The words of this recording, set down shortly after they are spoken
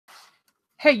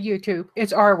Hey YouTube,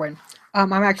 it's Arwen.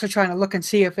 I'm actually trying to look and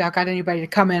see if I've got anybody to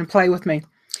come in and play with me.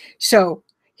 So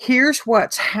here's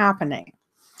what's happening.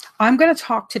 I'm going to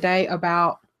talk today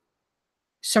about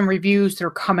some reviews that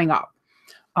are coming up.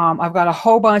 I've got a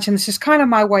whole bunch, and this is kind of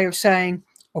my way of saying,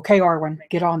 okay, Arwen,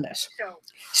 get on this.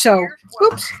 So,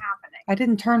 oops, I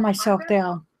didn't turn myself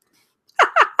down.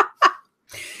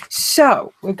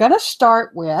 So we're going to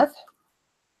start with,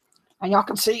 and y'all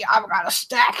can see I've got a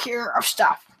stack here of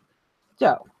stuff.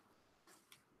 So,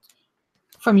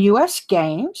 from US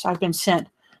Games, I've been sent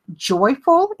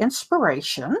Joyful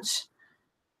Inspirations.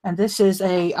 And this is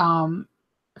a,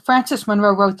 Frances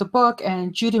Monroe wrote the book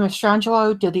and Judy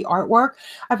Mastrangelo did the artwork.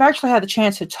 I've actually had the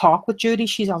chance to talk with Judy.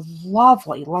 She's a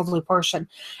lovely, lovely person.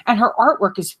 And her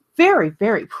artwork is very,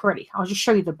 very pretty. I'll just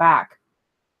show you the back.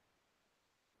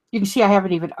 You can see I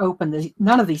haven't even opened these.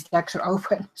 None of these decks are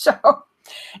open. So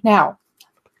now,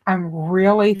 I'm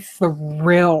really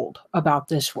thrilled about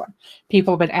this one.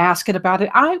 People have been asking about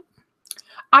it.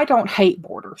 I don't hate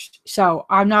borders, so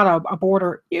I'm not a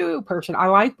border person. I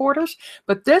like borders,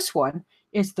 but this one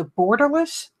is the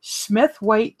Borderless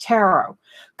Smith-Waite Tarot.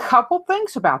 Couple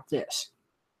things about this.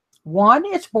 One,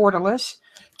 it's borderless.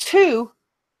 Two,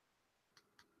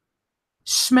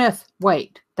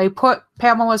 Smith-Waite. They put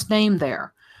Pamela's name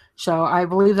there. So I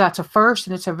believe that's a first,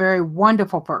 and it's a very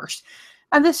wonderful first.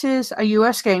 And this is a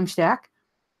US Games deck.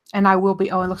 And I will be,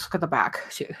 oh, and let's look at the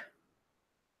back too.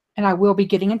 And I will be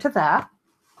getting into that.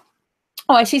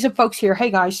 Oh, I see some folks here. Hey,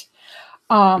 guys.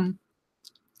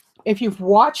 If you've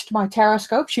watched my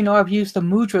Taroscopes, you know I've used the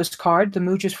Mudras card, the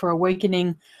Mudras for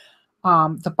awakening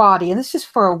the body. And this is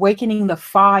for awakening the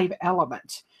 5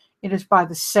 elements. It is by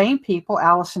the same people,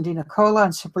 Alison Di Nicola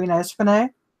and Sabrina Espinay.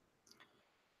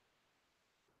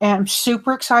 And I'm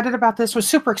super excited about this. Well,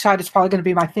 super excited is probably going to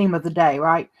be my theme of the day,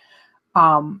 right?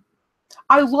 I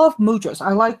love mudras.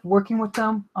 I like working with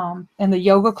them. In the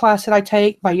yoga class that I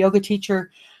take, my yoga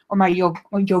teacher, or my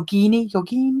yogini,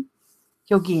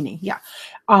 yeah,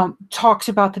 talks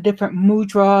about the different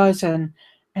mudras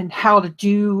and how to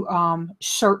do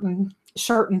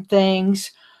certain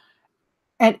things.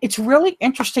 And it's really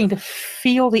interesting to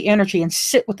feel the energy and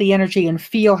sit with the energy and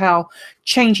feel how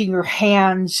changing your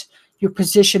hands, your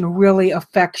position really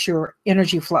affects your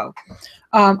energy flow.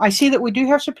 I see that we do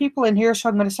have some people in here, so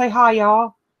I'm going to say hi,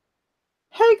 y'all.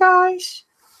 Hey, guys.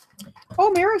 Oh,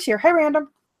 Mary's here. Hey,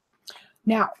 Random.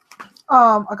 Now,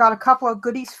 I got a couple of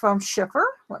goodies from Schiffer.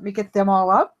 Let me get them all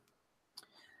up.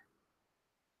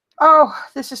 Oh,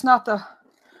 this is not the...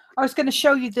 I was going to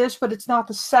show you this, but it's not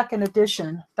the second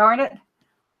edition. Darn it.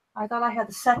 I thought I had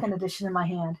the second edition in my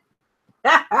hand.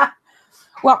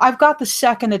 Well, I've got the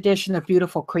second edition of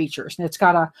Beautiful Creatures, and it's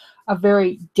got a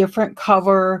very different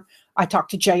cover. I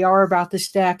talked to JR about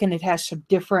this deck, and it has some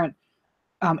different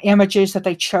images that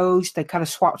they chose. They kind of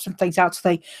swapped some things out, so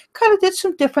they kind of did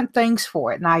some different things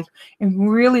for it, and I am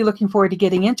really looking forward to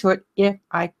getting into it if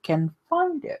I can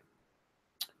find it.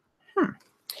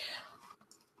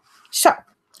 So,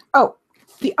 oh,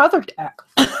 the other deck.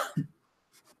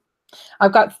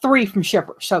 I've got 3 from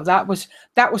Schiffer, so that was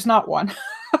not one.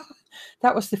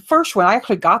 That was the first one. I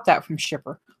actually got that from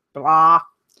Schiffer. Blah.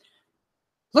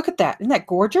 Look at that. Isn't that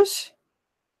gorgeous?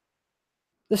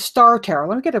 The Star Tarot.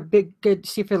 Let me get a good,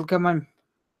 see if it'll come on.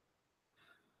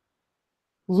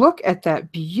 Look at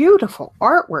that beautiful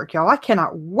artwork, y'all. I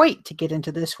cannot wait to get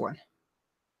into this one.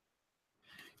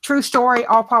 True story,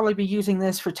 I'll probably be using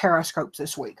this for Taroscopes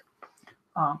this week.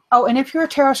 Oh, and if you're a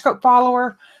Taroscope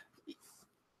follower,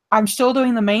 I'm still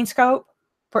doing the main scope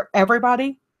for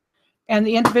everybody. And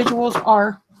the individuals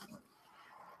are,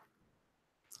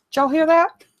 did y'all hear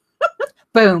that?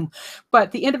 Boom.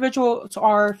 But the individuals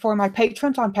are for my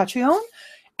patrons on Patreon,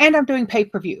 and I'm doing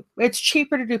pay-per-view. It's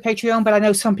cheaper to do Patreon, but I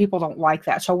know some people don't like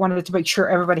that, so I wanted to make sure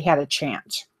everybody had a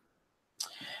chance.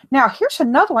 Now, here's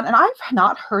another one, and I've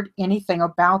not heard anything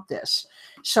about this,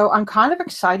 so I'm kind of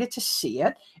excited to see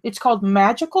it. It's called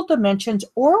Magical Dimensions,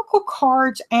 Oracle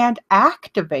Cards, and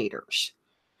Activators.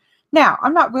 Now,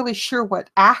 I'm not really sure what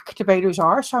activators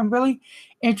are, so I'm really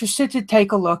interested to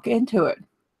take a look into it.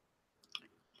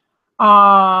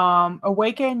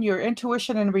 Awaken your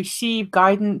intuition and receive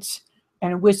guidance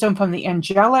and wisdom from the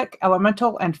angelic,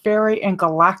 elemental, and fairy and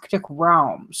galactic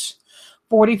realms.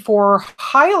 44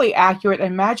 highly accurate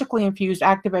and magically infused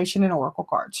activation and oracle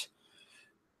cards.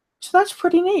 So that's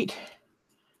pretty neat.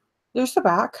 There's the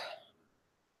back.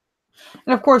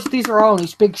 And of course, these are all in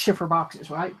these big Schiffer boxes,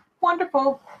 right?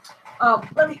 Wonderful.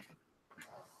 Let me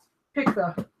pick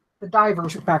the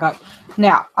divers back up.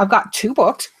 Now, I've got 2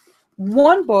 books.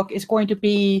 One book is going to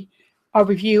be a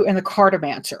review in the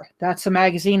Cartomancer. That's the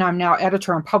magazine I'm now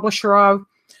editor and publisher of.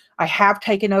 I have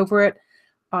taken over it.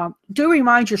 Do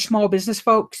remind your small business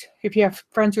folks, if you have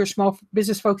friends who are small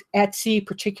business folks, Etsy,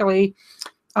 particularly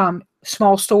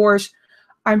small stores,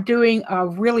 I'm doing a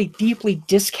really deeply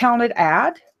discounted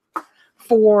ad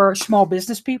for small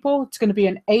business people. It's going to be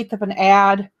an eighth of an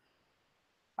ad.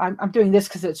 I'm doing this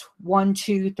because it's 1,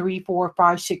 2, 3, 4,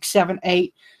 5, 6, 7,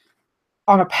 8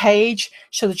 on a page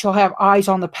so that you'll have eyes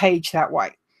on the page that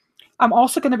way. I'm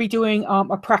also going to be doing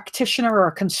a practitioner or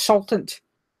a consultant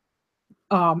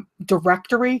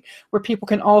directory where people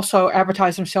can also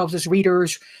advertise themselves as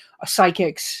readers,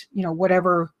 psychics,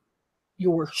 whatever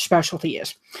your specialty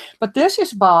is. But this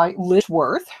is by Liz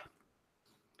Worth.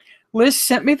 Liz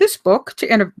sent me this book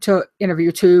to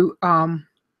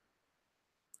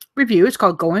review. It's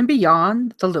called Going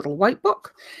Beyond the Little White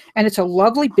Book. And it's a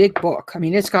lovely big book. I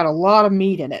mean, it's got a lot of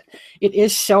meat in it. It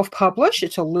is self-published.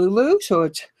 It's a Lulu, so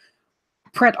it's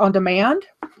print on demand.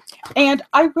 And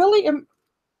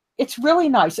it's really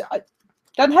nice. It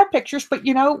doesn't have pictures, but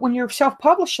when you're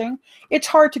self-publishing, it's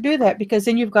hard to do that because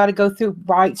then you've got to go through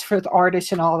rights for the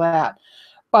artist and all that.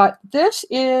 But this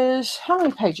is, how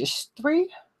many pages? 3?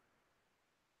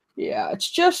 Yeah, it's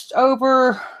just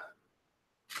over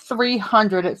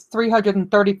 300. It's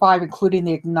 335, including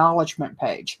the acknowledgement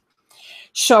page.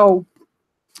 So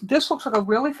this looks like a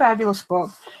really fabulous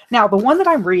book. Now, the one that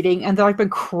I'm reading and that I've been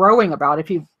crowing about, if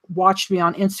you've watched me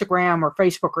on Instagram or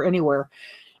Facebook or anywhere,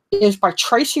 is by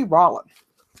Tracy Rollin.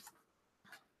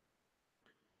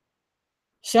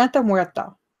 Santa Muerte,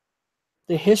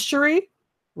 the history,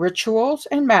 rituals,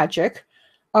 and magic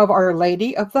of Our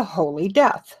Lady of the Holy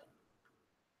Death.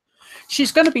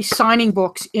 She's going to be signing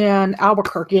books in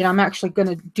Albuquerque, and I'm actually going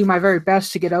to do my very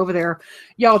best to get over there.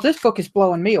 Y'all, this book is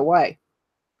blowing me away.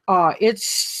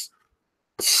 It's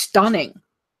stunning.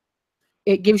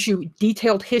 It gives you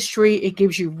detailed history. It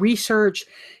gives you research.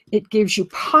 It gives you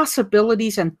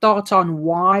possibilities and thoughts on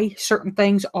why certain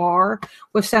things are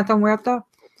with Santa Muerte.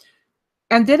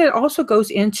 And then it also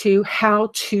goes into how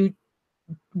to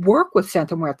work with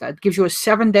Santa Muerte. It gives you a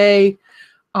 7-day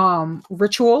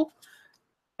ritual.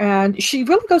 And she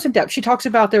really goes in depth. She talks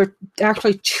about there are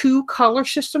actually 2 color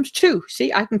systems. 2.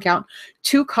 See, I can count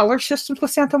 2 color systems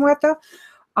with Santa Muerte.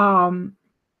 One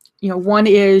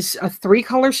is a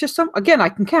 3-color system. Again, I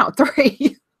can count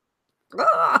 3.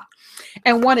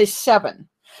 And one is 7.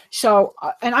 So,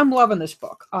 and I'm loving this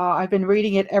book. I've been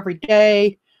reading it every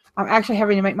day. I'm actually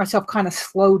having to make myself kind of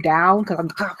slow down because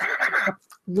I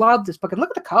love this book. And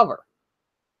look at the cover.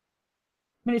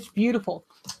 I mean, it's beautiful.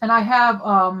 And I have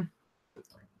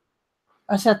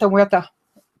a Santa Muerte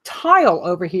tile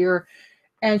over here,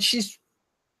 and she's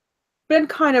been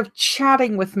kind of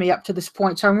chatting with me up to this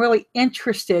point, so I'm really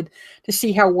interested to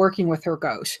see how working with her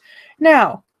goes.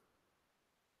 Now,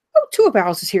 2 of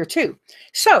Owls is here too.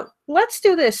 So let's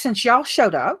do this since y'all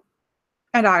showed up,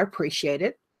 and I appreciate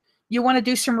it. You want to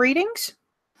do some readings?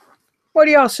 What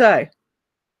do y'all say?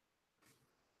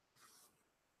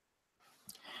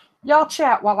 Y'all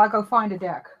chat while I go find a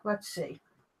deck. Let's see.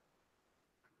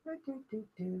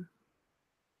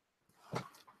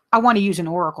 I want to use an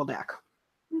oracle deck.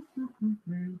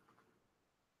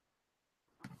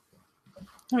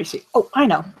 Let me see. Oh, I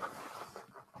know.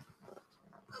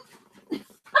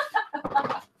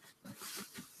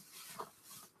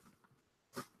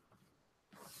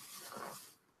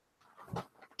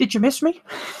 Did you miss me?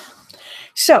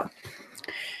 So,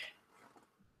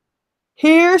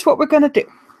 here's what we're going to do.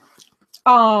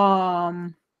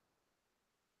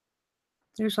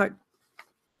 There's like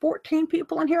 14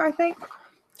 people in here, I think.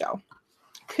 So,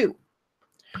 cool.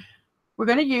 We're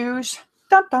going to use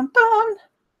dun dun dun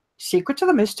Secrets of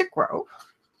the Mystic Grove.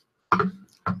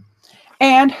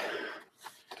 And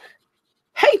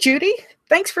hey, Judy,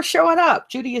 thanks for showing up.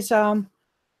 Judy is an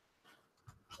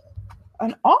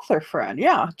author friend.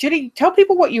 Yeah, Judy, tell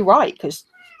people what you write, because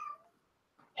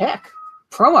heck,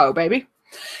 promo, baby.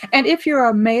 And if you're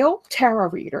a male tarot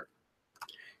reader,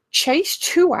 Chase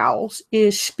 2 Owls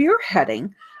is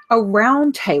spearheading a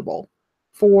roundtable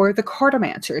for the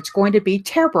Cartomancer. It's going to be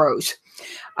Tarot Bros.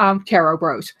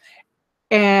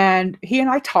 And he and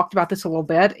I talked about this a little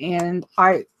bit, and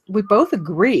we both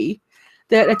agree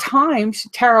that at times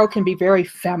tarot can be very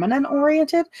feminine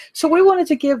oriented. So we wanted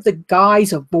to give the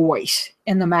guys a voice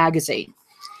in the magazine.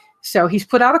 So he's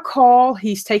put out a call,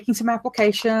 he's taking some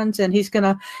applications, and he's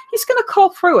gonna call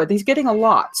through it. He's getting a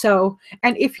lot. So,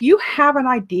 and if you have an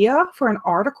idea for an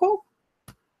article,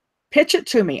 pitch it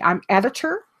to me. I'm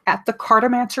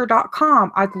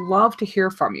editor@thecartomancer.com. I'd love to hear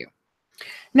from you.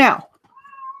 Now,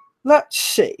 let's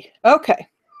see. Okay.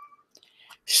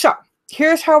 So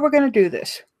here's how we're going to do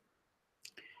this.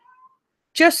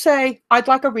 Just say, I'd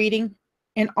like a reading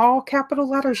in all capital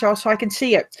letters, y'all, so I can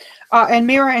see it. And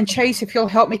Mira and Chase, if you'll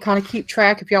help me kind of keep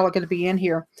track if y'all are going to be in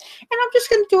here. And I'm just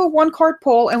going to do a one-card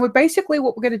pull. And what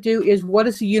we're going to do is, what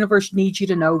does the universe need you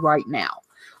to know right now?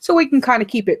 So we can kind of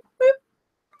keep it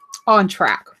on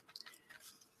track.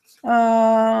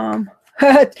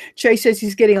 Chase says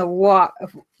he's getting a lot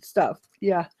of stuff.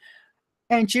 Yeah.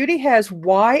 And Judy has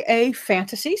YA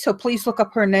Fantasy. So please look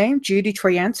up her name, Judy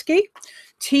Troyansky.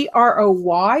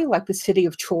 Troy, like the city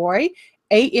of Troy.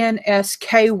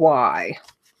 ANSKY.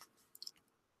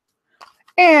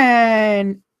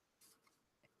 And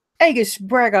Agus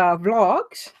Braga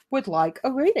Vlogs would like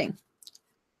a reading.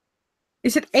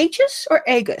 Is it Aegis or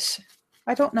Agus?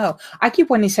 I don't know. I keep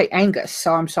wanting to say Angus,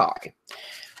 so I'm sorry.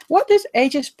 What does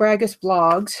Aegis Bragas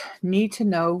Vlogs need to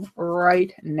know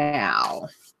right now?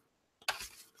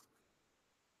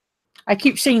 I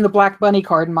keep seeing the Black Bunny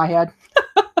card in my head.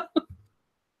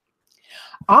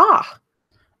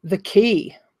 The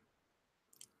key.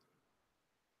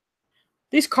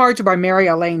 These cards are by Mary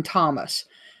Elaine Thomas.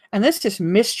 And this is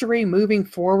mystery, moving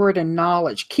forward, and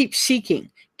knowledge. Keep seeking.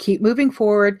 Keep moving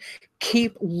forward.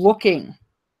 Keep looking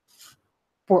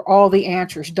for all the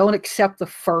answers. Don't accept the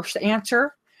first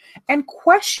answer. And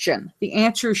question the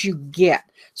answers you get.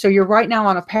 So you're right now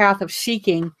on a path of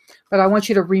seeking, but I want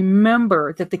you to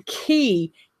remember that the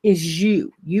key is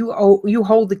you. You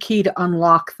hold the key to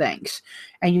unlock things,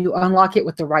 and you unlock it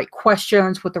with the right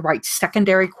questions, with the right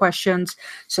secondary questions.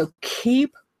 So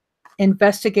keep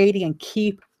investigating and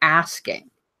keep asking.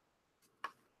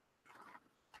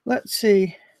 Let's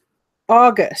see.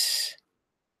 August.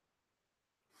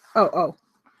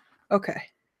 Okay.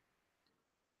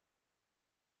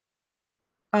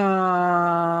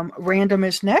 Random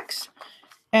is next.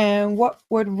 And what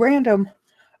would random?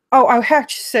 Oh, I have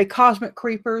to say Cosmic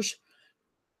Creepers.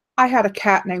 I had a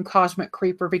cat named Cosmic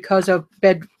Creeper because of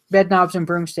bed knobs and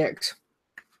broomsticks.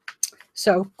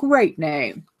 So great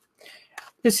name.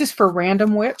 This is for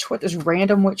Random Witch. What does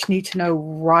Random Witch need to know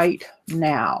right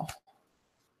now?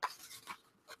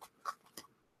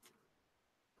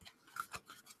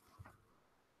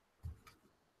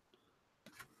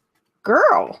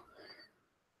 Girl.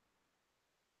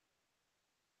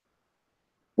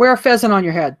 Wear a pheasant on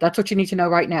your head. That's what you need to know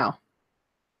right now.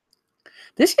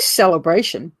 This is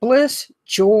celebration, bliss,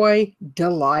 joy,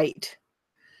 delight.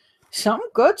 Something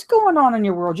good's going on in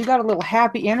your world. You got a little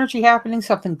happy energy happening.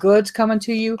 Something good's coming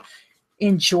to you.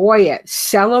 Enjoy it.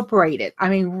 Celebrate it. I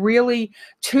mean, really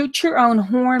toot your own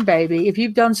horn, baby. If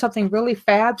you've done something really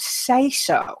fab, say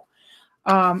so.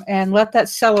 And let that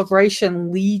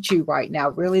celebration lead you right now.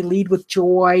 Really lead with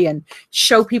joy and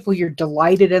show people you're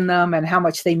delighted in them and how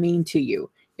much they mean to you.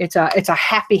 It's a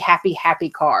happy, happy, happy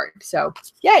card. So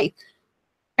yay.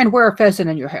 And wear a pheasant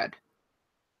in your head.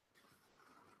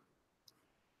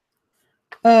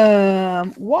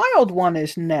 Wild one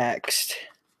is next.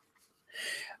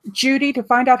 Judy, to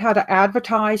find out how to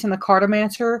advertise in the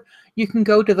Cartomancer, you can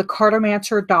go to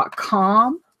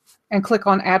thecartomancer.com and click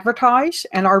on advertise,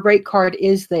 and our rate card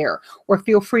is there. Or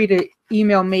feel free to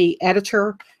email me,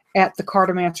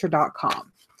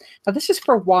 editor@thecartomancer.com. Now this is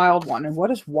for Wild One, and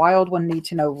what does Wild One need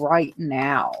to know right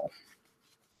now?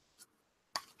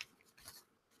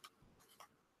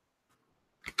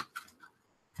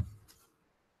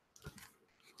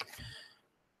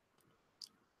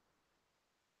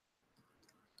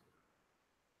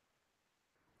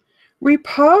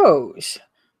 Repose,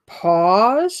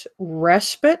 pause,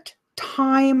 respite,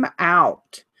 time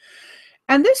out.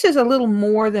 And this is a little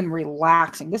more than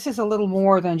relaxing. This is a little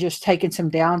more than just taking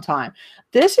some downtime.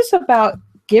 This is about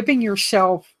giving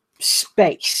yourself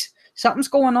space. Something's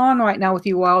going on right now with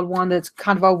you, Wild One, that's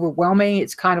kind of overwhelming.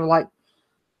 It's kind of like,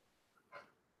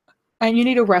 and you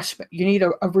need a respite. You need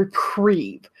a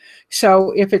reprieve.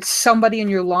 So if it's somebody in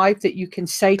your life that you can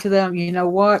say to them, you know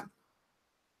what?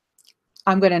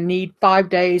 I'm going to need 5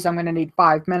 days. I'm going to need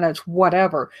 5 minutes,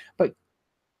 whatever. But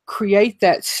create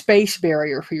that space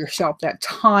barrier for yourself, that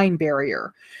time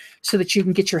barrier, so that you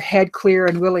can get your head clear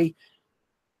and really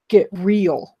get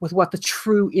real with what the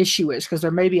true issue is. Because there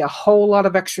may be a whole lot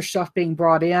of extra stuff being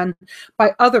brought in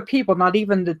by other people, not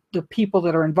even the people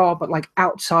that are involved, but like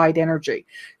outside energy.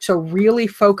 So really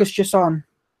focus just on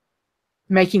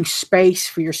making space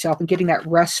for yourself and getting that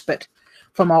respite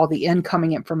from all the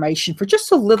incoming information for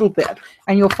just a little bit,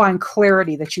 and you'll find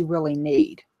clarity that you really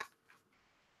need.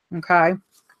 Okay.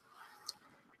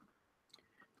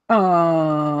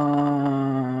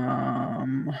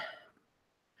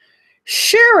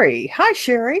 Sherry. Hi,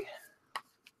 Sherry.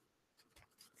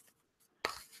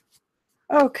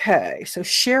 Okay, so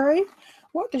Sherry,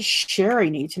 what does Sherry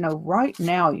need to know right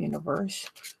now, universe?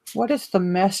 What is the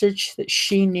message that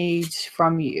she needs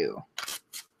from you?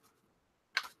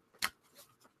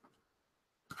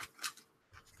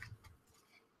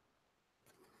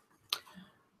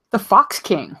 the Fox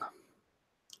King.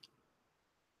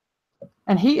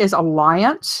 And he is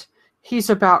alliance. He's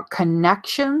about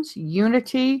connections,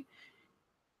 unity,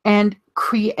 and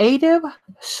creative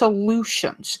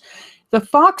solutions. The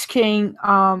Fox King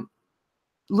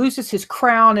loses his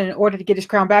crown, and in order to get his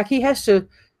crown back, he has to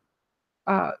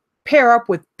pair up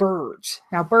with birds.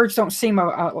 Now, birds don't seem,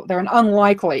 they're an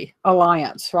unlikely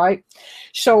alliance, right?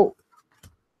 So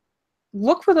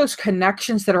look for those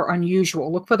connections that are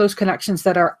unusual. Look for those connections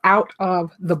that are out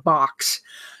of the box.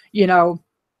 You know,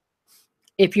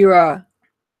 if you're a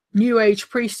New Age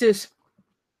priestess,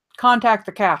 contact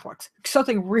the Catholics.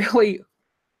 Something really,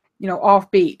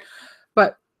 offbeat.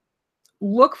 But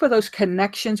look for those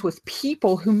connections with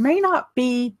people who may not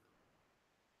be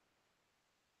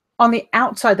on the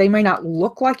outside. They may not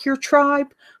look like your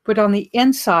tribe, but on the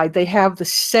inside, they have the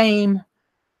same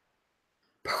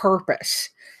purpose.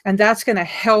 And that's going to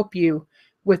help you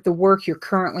with the work you're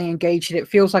currently engaged in. It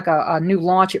feels like a new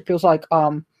launch. It feels like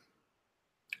a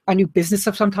new business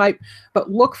of some type. But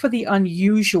look for the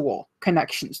unusual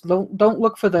connections. Don't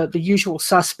look for the usual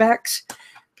suspects.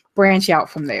 Branch out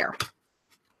from there.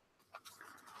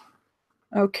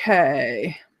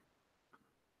 Okay.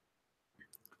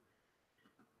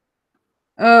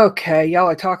 Okay, y'all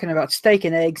are talking about steak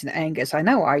and eggs and Angus. I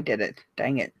know I did it.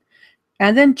 Dang it.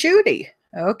 And then Judy.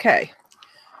 Okay.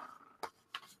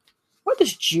 What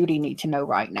does Judy need to know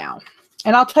right now?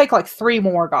 And I'll take like 3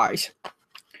 more, guys.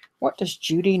 What does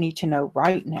Judy need to know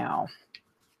right now?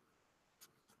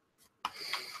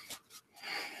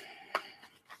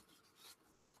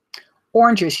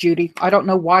 Oranges, Judy. I don't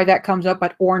know why that comes up,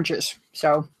 but oranges.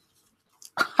 So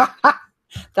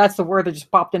that's the word that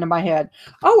just popped into my head.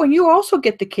 Oh, and you also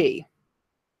get the key.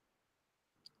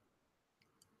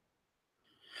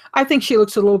 I think she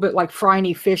looks a little bit like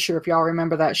Phryne Fisher, if y'all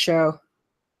remember that show.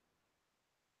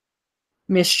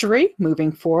 Mystery,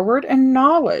 moving forward, and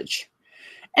knowledge.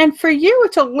 And for you,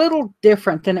 it's a little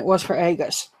different than it was for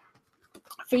Agus.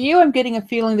 For you, I'm getting a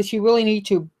feeling that you really need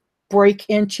to break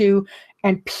into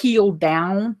and peel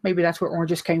down. Maybe that's where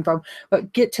oranges came from.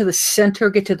 But get to the center,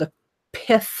 get to the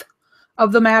pith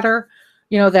of the matter.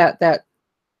 You know, that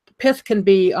pith can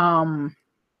be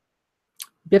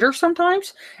bitter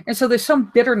sometimes. And so there's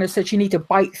some bitterness that you need to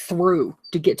bite through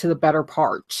to get to the better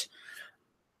parts.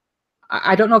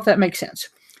 I don't know if that makes sense.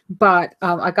 But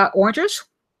I got oranges.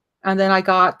 And then I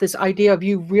got this idea of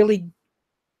you really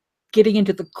getting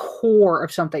into the core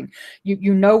of something.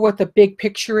 You know what the big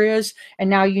picture is, and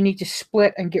now you need to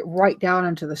split and get right down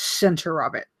into the center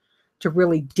of it to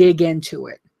really dig into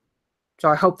it. So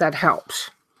I hope that helps.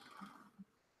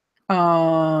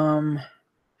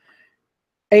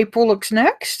 April looks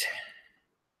next.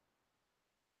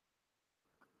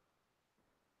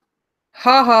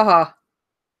 Ha ha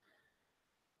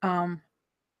ha.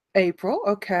 April,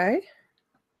 okay.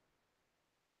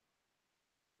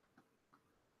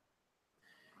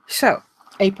 So,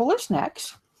 April is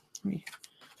next. Let me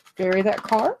bury that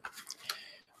card.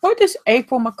 What does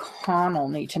April McConnell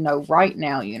need to know right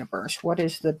now, universe? What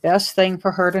is the best thing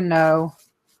for her to know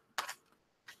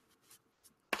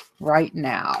right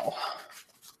now?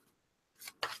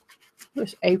 What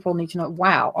does April need to know?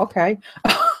 Wow, okay.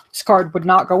 This card would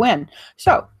not go in.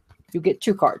 So, you get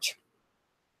 2 cards.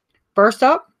 First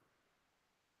up,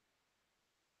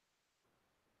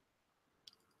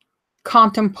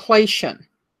 contemplation.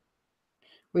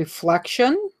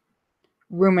 Reflection,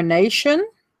 rumination,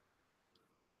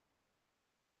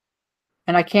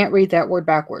 and I can't read that word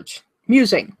backwards.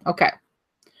 Musing. Okay.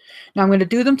 Now I'm going to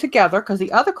do them together because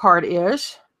the other card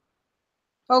is,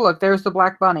 oh look, there's the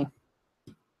black bunny.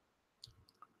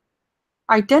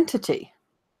 Identity,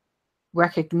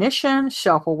 recognition,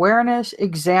 self-awareness,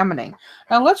 examining.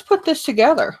 Now let's put this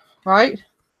together, right?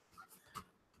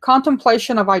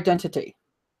 Contemplation of identity.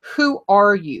 Who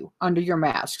are you under your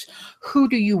masks? Who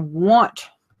do you want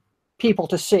people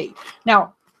to see?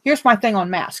 Now, here's my thing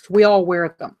on masks. We all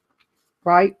wear them,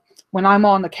 right? When I'm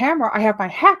on the camera, I have my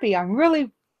happy, I'm really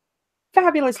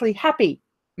fabulously happy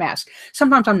mask.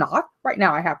 Sometimes I'm not. Right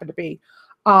now, I happen to be.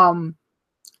 But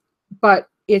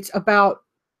it's about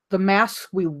the masks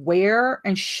we wear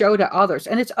and show to others.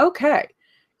 And it's okay.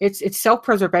 It's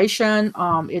self-preservation.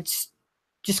 It's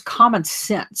just common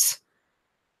sense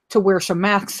to wear some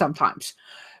masks sometimes.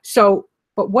 So,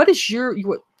 but what is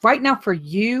right now for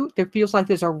you, there feels like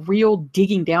there's a real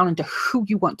digging down into who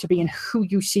you want to be and who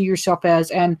you see yourself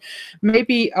as, and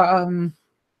maybe a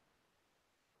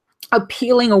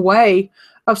peeling away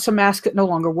of some masks that no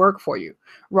longer work for you,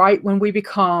 right? When we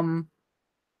become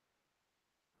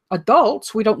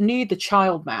adults, we don't need the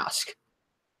child mask.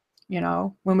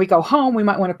 When we go home, we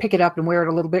might want to pick it up and wear it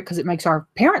a little bit because it makes our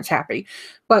parents happy.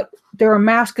 But there are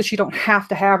masks that you don't have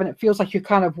to have, and it feels like you're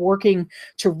kind of working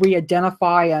to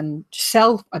re-identify and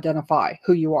self-identify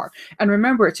who you are. And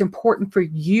remember, it's important for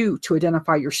you to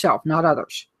identify yourself, not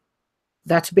others.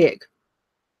 That's big.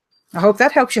 I hope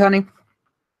that helps you, honey.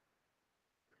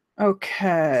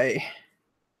 Okay.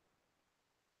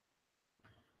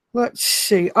 Let's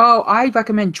see. Oh, I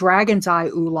recommend Dragon's Eye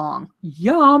Oolong.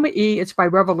 Yummy. It's by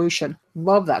Revolution.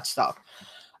 Love that stuff.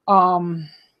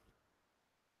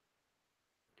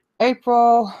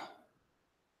 April.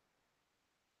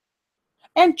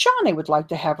 And Johnny would like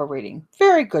to have a reading.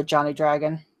 Very good, Johnny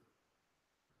Dragon.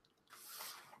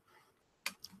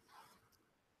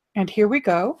 And here we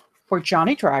go for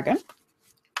Johnny Dragon.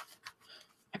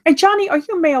 And Johnny, are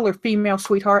you male or female,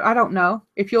 sweetheart? I don't know.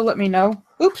 If you'll let me know.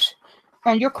 Oops.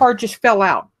 And your card just fell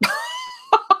out.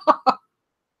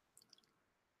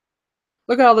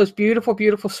 Look at all those beautiful,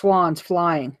 beautiful swans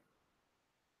flying.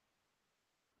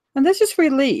 And this is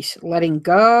release, letting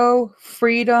go,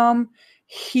 freedom,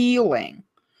 healing.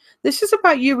 This is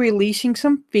about you releasing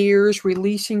some fears,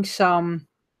 releasing some,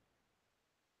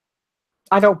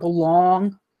 I don't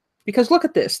belong. Because look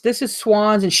at this. This is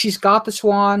swans, and she's got the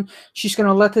swan. She's going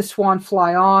to let the swan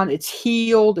fly on. It's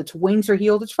healed. Its wings are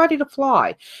healed. It's ready to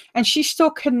fly. And she's still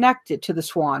connected to the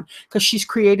swan because she's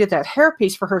created that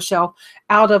hairpiece for herself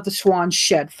out of the swan's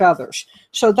shed feathers.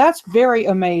 So that's very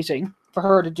amazing for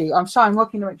her to do. I'm sorry, I'm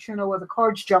looking to make sure no other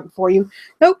cards jump for you.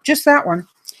 Nope, just that one.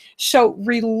 So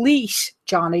release,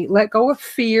 Johnny. Let go of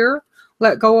fear.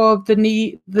 Let go of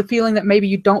the feeling that maybe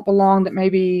you don't belong, that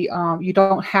maybe you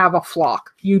don't have a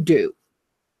flock. You do.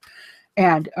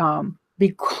 And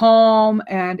be calm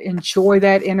and enjoy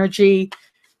that energy.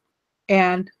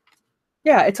 And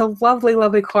yeah, it's a lovely,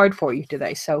 lovely card for you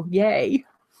today. So yay.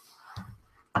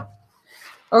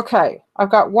 Okay,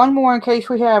 I've got one more in case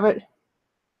we have it.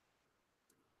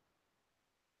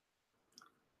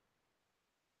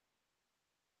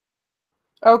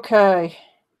 Okay.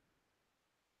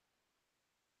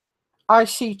 I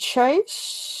see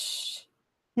Chase.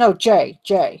 No, Jay.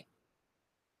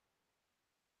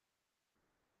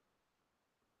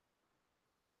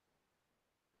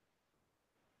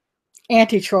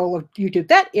 Anti-troll of YouTube.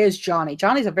 That is Johnny.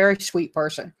 Johnny's a very sweet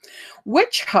person.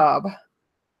 Witch Hub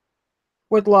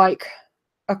would like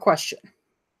a question.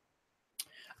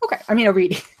 Okay, I mean a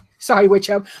reading. Sorry, Witch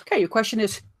Hub. Okay, your question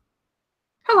is,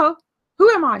 hello, who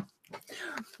am I?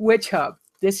 Witch Hub,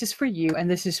 this is for you, and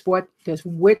this is what does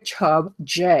Witch Hub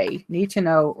J need to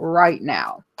know right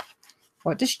now?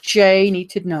 What does J need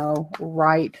to know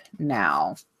right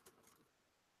now?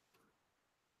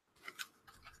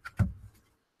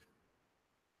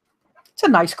 It's a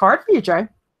nice card for you, Jay.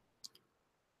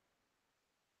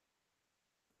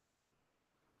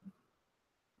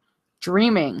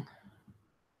 Dreaming.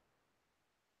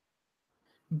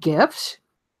 Gifts.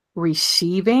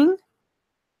 Receiving.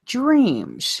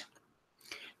 Dreams.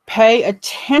 Pay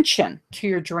attention to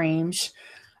your dreams.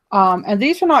 And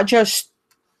these are not just,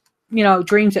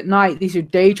 dreams at night. These are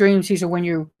daydreams. These are when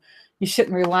you sit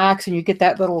and relax and you get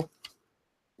that little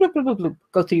bloop, bloop, bloop, bloop,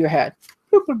 go through your head.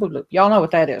 Bloop, bloop, bloop, bloop. Y'all know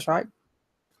what that is, right?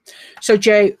 So,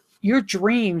 Jay, your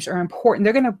dreams are important.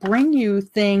 They're going to bring you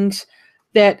things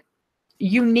that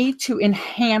you need to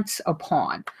enhance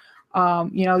upon.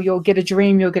 You'll get a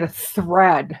dream, you'll get a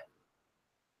thread,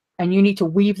 and you need to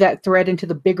weave that thread into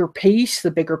the bigger piece,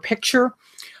 the bigger picture.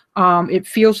 It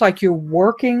feels like you're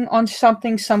working on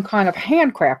something, some kind of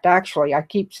handcraft, actually. I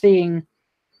keep seeing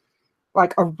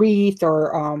like a wreath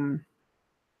or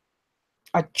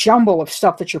a jumble of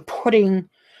stuff that you're putting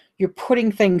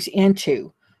things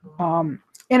into.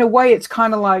 In a way, it's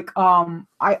kind of like I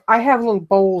have little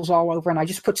bowls all over, and I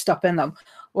just put stuff in them.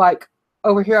 Like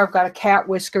over here, I've got a cat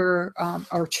whisker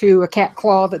or two, a cat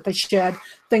claw that they shed,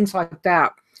 things like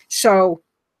that. So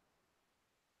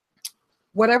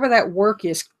whatever that work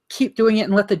is, keep doing it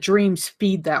and let the dreams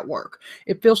feed that work.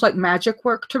 It feels like magic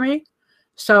work to me.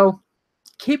 So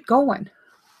keep going.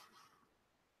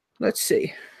 Let's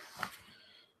see.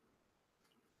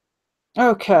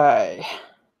 Okay.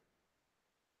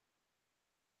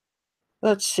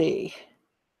 Let's see.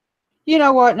 You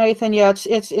know what, Nathan? Yeah,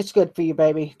 it's good for you,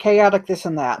 baby. Chaotic this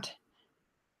and that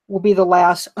will be the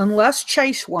last, unless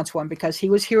Chase wants one, because he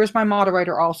was here as my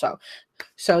moderator also.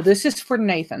 So this is for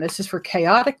Nathan. This is for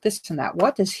chaotic this and that.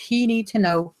 What does he need to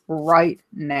know right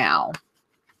now?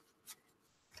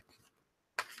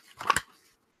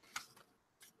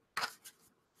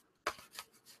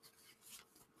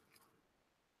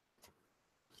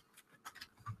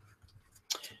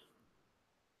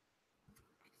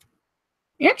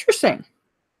 Interesting.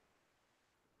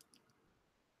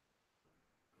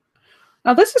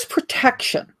 Now this is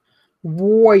protection,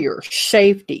 warrior,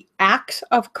 safety, acts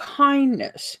of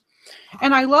kindness.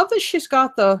 And I love that she's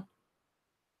got the,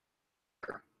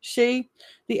 see,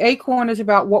 the acorn is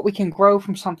about what we can grow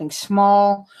from something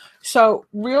small. So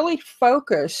really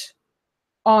focus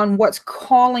on what's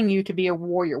calling you to be a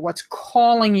warrior, what's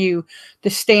calling you to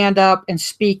stand up and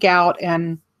speak out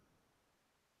and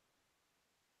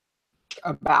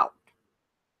about.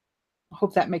 I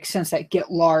hope that makes sense, that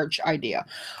get large idea.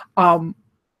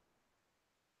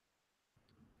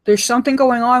 There's something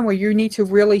going on where you need to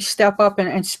really step up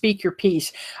and speak your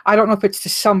piece. I don't know if it's to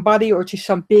somebody or to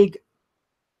some big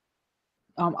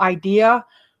idea.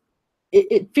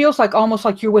 It feels like almost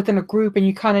like you're within a group and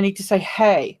you kind of need to say,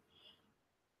 hey,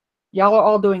 y'all are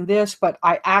all doing this, but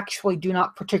I actually do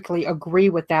not particularly agree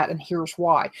with that, and here's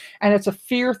why. And it's a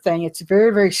fear thing. It's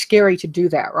very, very scary to do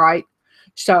that, right?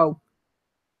 So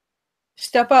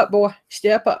step up, boy.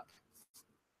 Step up.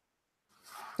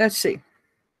 Let's see.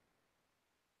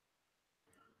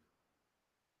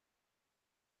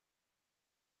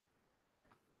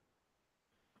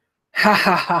 Ha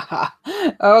ha ha ha.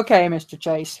 Okay, Mr.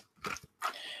 Chase.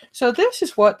 So this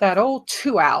is what that old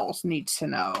two owls needs to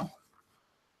know.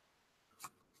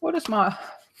 What does my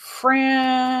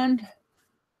friend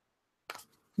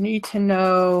need to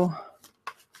know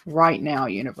right now,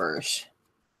 universe?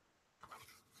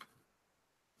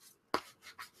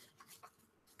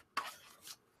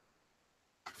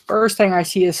 First thing I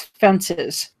see is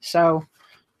fences. So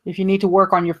if you need to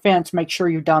work on your fence, make sure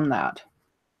you've done that.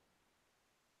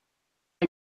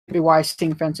 Be wise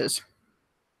seeing fences.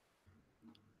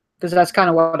 Because that's kind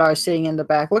of what I was seeing in the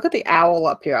back. Look at the owl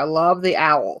up here. I love the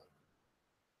owl.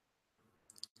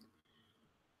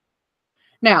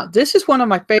 Now, this is one of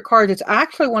my favorite cards. It's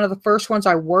actually one of the first ones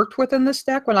I worked with in this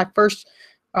deck when I first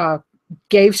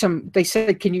gave some. They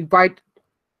said, can you write?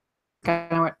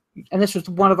 And this was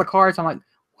one of the cards. I'm like,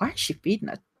 why is she feeding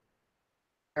us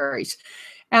berries?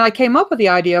 And I came up with the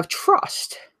idea of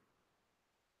trust,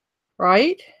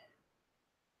 right?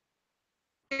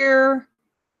 Clear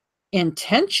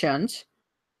intentions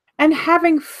and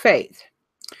having faith.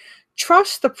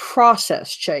 Trust the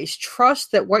process, Chase.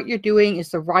 Trust that what you're doing is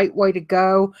the right way to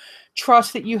go.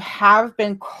 Trust that you have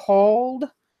been called.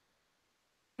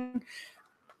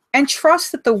 And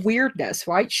trust that the weirdness,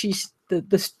 right? She's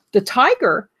the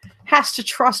tiger has to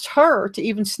trust her to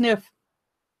even sniff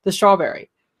the strawberry.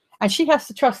 And she has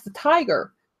to trust the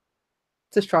tiger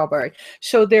to strawberry.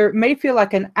 So there may feel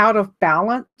like an out of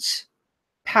balance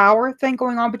power thing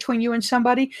going on between you and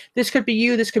somebody. This could be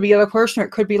you, this could be the other person, or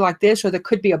it could be like this, or there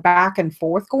could be a back and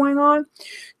forth going on.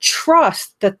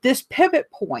 Trust that this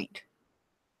pivot point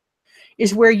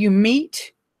is where you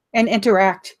meet and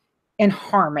interact in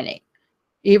harmony.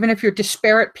 Even if you're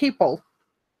disparate people,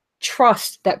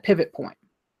 trust that pivot point.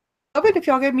 Love it if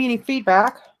y'all give me any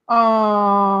feedback.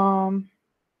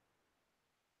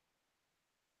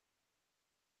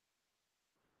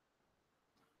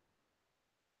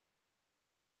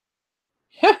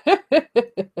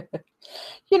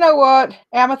 You know what?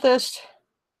 Amethyst.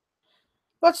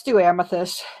 Let's do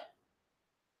amethyst.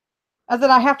 And then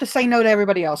I have to say no to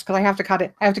everybody else because I have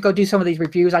to go do some of these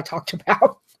reviews I talked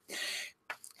about.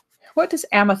 What does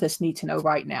amethyst need to know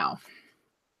right now?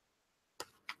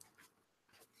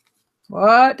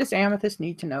 What does amethyst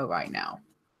need to know right now?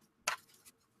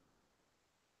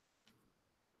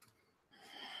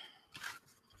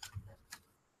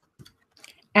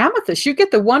 Amethyst, you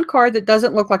get the one card that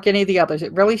doesn't look like any of the others.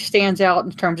 It really stands out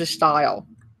in terms of style.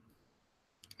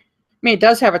 I mean, it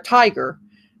does have a tiger,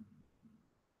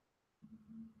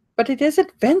 but it is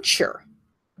adventure,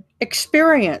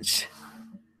 experience,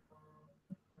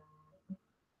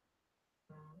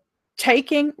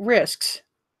 taking risks,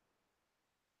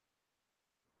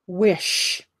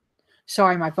 wish.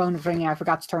 Sorry, my phone is ringing. I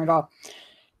forgot to turn it off.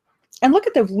 And look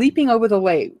at them leaping over the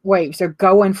waves. They're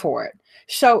going for it.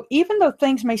 So even though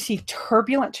things may seem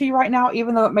turbulent to you right now,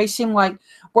 even though it may seem like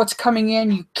what's coming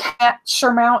in you can't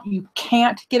surmount, you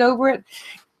can't get over it,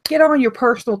 get on your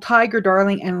personal tiger,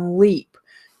 darling, and leap.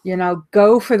 You know,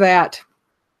 go for that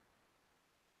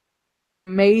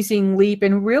amazing leap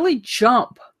and really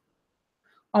jump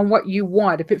on what you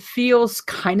want. If it feels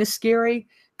kind of scary,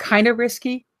 kind of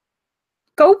risky,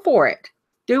 go for it.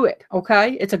 Do it,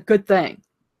 okay? It's a good thing.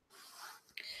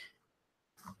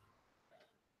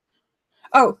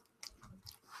 Oh,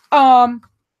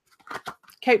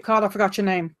 Cape Cod, I forgot your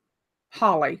name.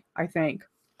 Holly, I think.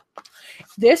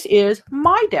 This is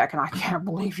my deck, and I can't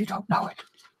believe you don't know it.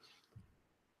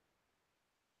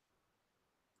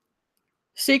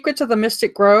 Secrets of the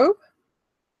Mystic Grove.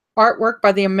 Artwork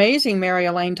by the amazing Mary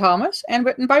Elaine Thomas, and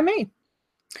written by me.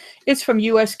 It's from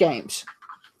US Games.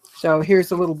 So here's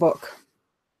the little book.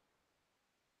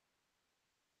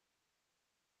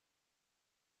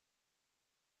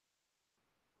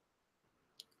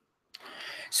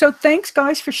 So thanks,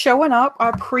 guys, for showing up. I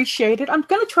appreciate it. I'm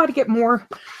going to try to get more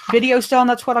videos done.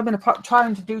 That's what I've been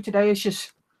trying to do today, is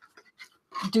just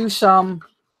do some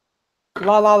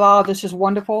la la la, this is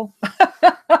wonderful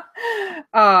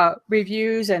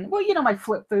reviews, and well, you know, my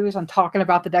flip throughs on talking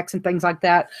about the decks and things like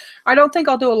that. I don't think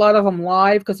I'll do a lot of them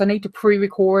live because I need to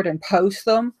pre-record and post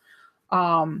them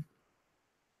and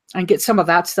get some of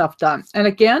that stuff done. And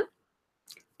again,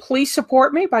 please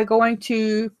support me by going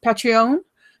to Patreon.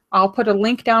 I'll put a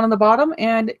link down on the bottom,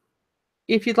 and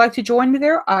if you'd like to join me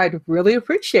there, I'd really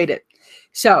appreciate it.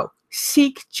 So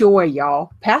seek joy,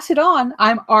 y'all. Pass it on.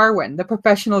 I'm Arwen, the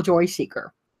professional joy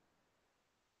seeker.